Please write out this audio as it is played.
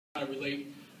I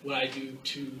relate what I do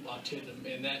to autism,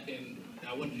 and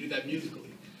I wanted to do that musically.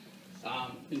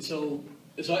 And so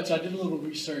I did a little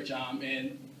research,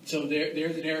 and so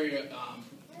there's an area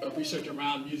of research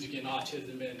around music and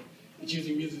autism, and it's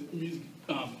using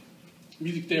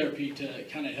music therapy to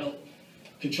kind of help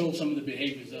control some of the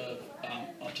behaviors of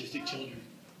autistic children.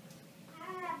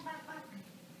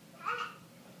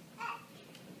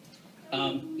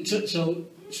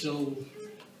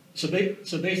 So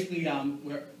basically, I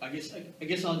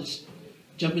guess I'll just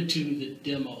jump into the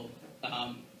demo.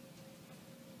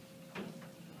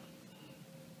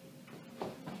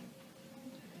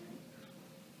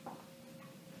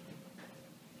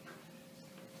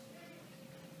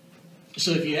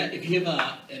 So if you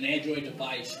have an Android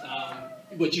device,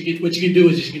 what you can do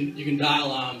is you can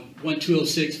dial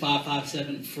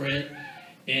 1-206-557-FRED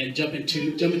and jump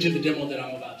into the demo that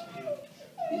I'm about to do.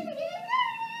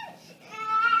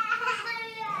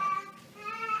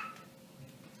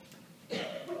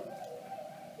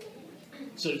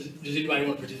 So does anybody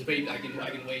want to participate? I can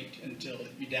wait until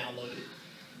you download it.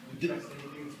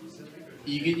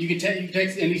 You can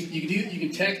text you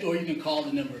can text or you can call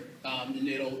the number, and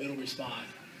it'll respond.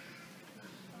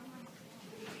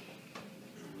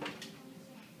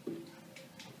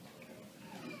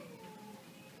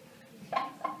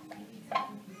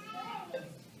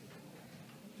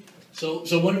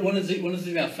 So one of the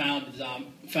things I found is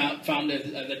found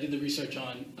as I did the research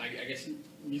on I guess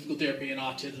musical therapy and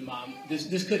autism.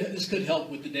 This could help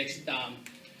with the next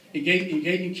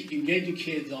engaging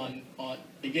kids on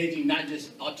engaging not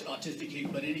just autistic kids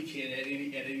but any kid at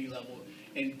any level,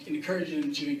 and encouraging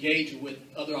them to engage with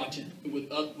other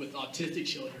autistic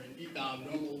children,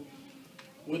 normal,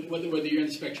 whether you're in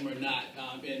the spectrum or not.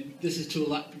 And this is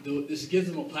this gives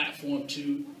them a platform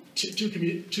to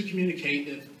communicate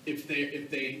if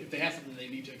they have something they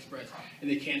need to express and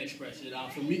they can express it.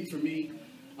 For me,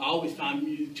 I always find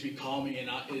music to be calming, and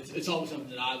it's always something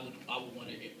that I would want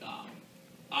to.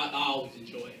 I always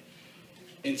enjoy.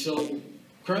 And so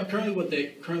currently what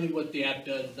the app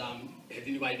does, has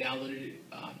anybody downloaded it,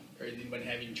 or is anybody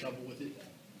having any trouble with it?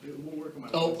 It won't work on my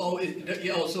so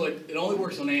it only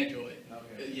works on Android.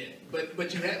 Okay. Yeah,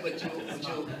 but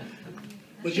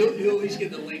you'll at least get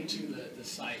the link to the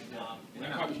site.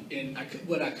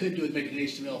 What I could do is make an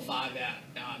HTML5 app,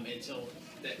 and so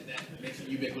that makes it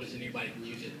ubiquitous and anybody can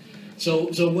use it.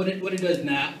 So what it does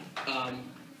now.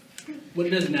 What it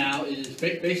does now is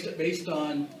based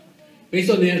on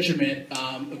the instrument,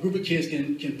 a group of kids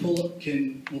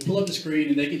will pull up the screen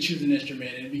and they can choose an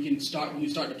instrument, and we can start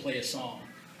to play a song.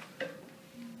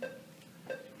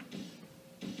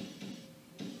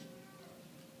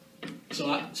 So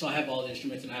I have all the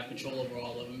instruments and I have control over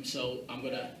all of them. So I'm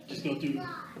gonna just go through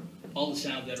all the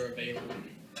sounds that are available.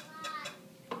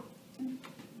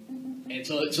 And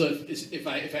so if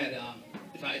I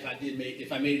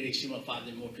made it HTML5,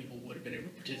 then more people would have been able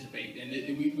to participate, and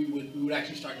we would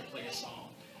actually start to play a song.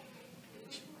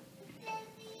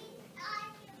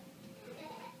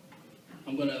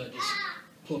 I'm gonna just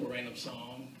pull up a random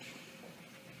song.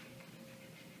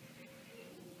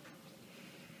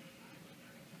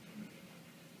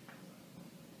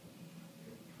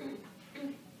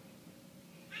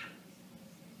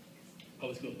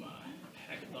 Always go with my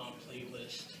hackathon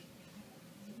playlist.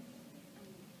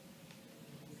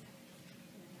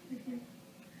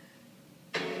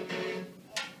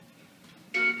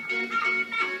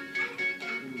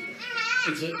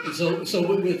 And so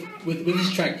with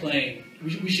this track playing,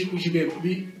 we should be able as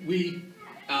the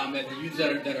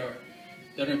users that are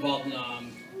involved in the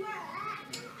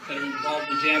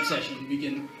jam session, we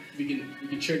can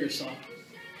trigger song.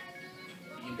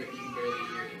 You can barely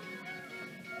hear it.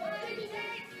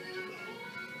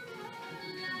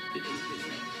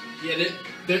 Yeah,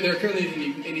 there currently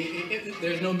isn't any.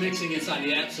 There's no mixing inside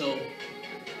the app, so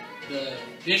the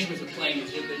instruments are playing.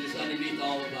 They're just underneath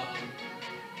all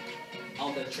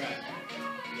the track.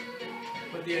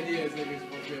 But the idea is that you're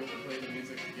supposed to be able to play the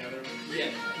music together. Yeah,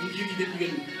 you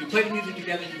play the music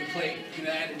together. You can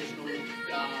add additional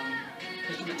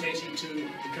instrumentation to the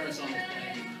current song that's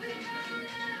playing.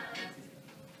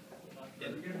 Yeah.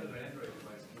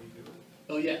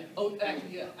 Oh yeah. Oh,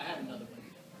 actually, yeah. I have another one.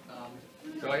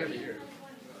 So I have it here.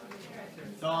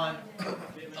 It's on. Okay.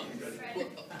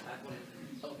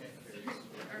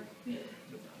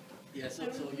 Yeah. So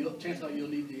chances are you'll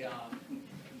need the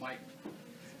mic.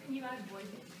 Can you add voices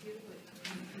too?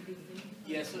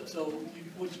 Yeah. So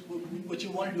what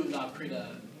you want to do is create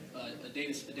a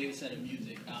data set of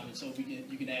music, and so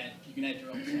you can add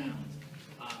your own sounds.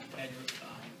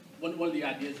 One of the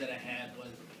ideas that I had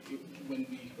was when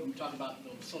we talk about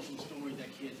the social stories that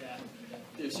kids have,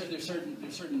 there's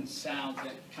certain sounds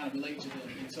that kind of relate to them,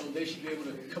 and so they should be able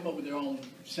to come up with their own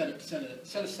set of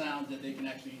sounds that they can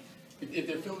actually, if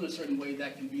they're feeling a certain way,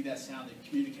 that can be that sound that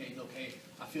communicates. Okay,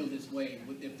 I feel this way.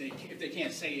 If they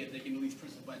can't say it, they can at least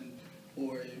press a button,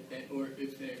 or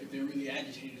if they're really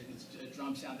agitated, it's a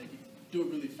drum sound. They can do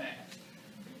it really fast.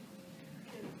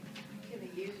 Can the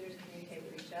users communicate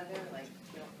with each other, like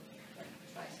don't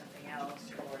try something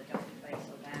else, or don't play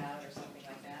so loud, or something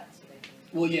like that, so they can?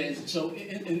 Well, yeah. So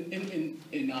in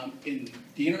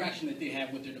the interaction that they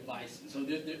have with their device, so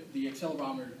the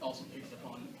accelerometer also picks up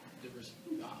on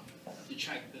the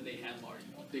track that they have already.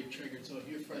 They've triggered. So if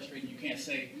you're frustrated, you can't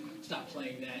say stop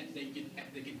playing that.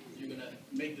 You're gonna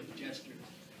make the gesture,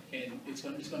 and it's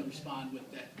gonna respond with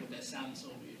that sound. So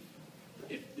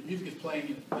if the music is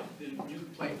playing, if the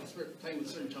music playing with a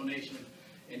certain tonation,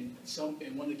 and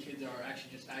one of the kids are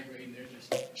actually just aggravating, they're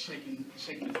just shaking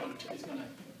the phone,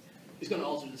 it's gonna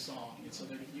alter the song, and so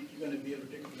you're gonna be able to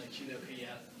pick up on that. Okay,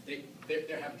 yeah,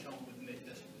 they're having trouble with it.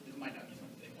 This might not be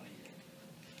something they want to hear.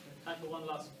 Time for one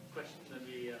last question, then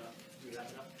we wrap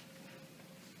it up.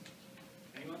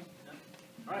 Anyone? No?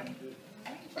 All right.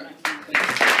 All right.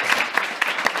 Thank you.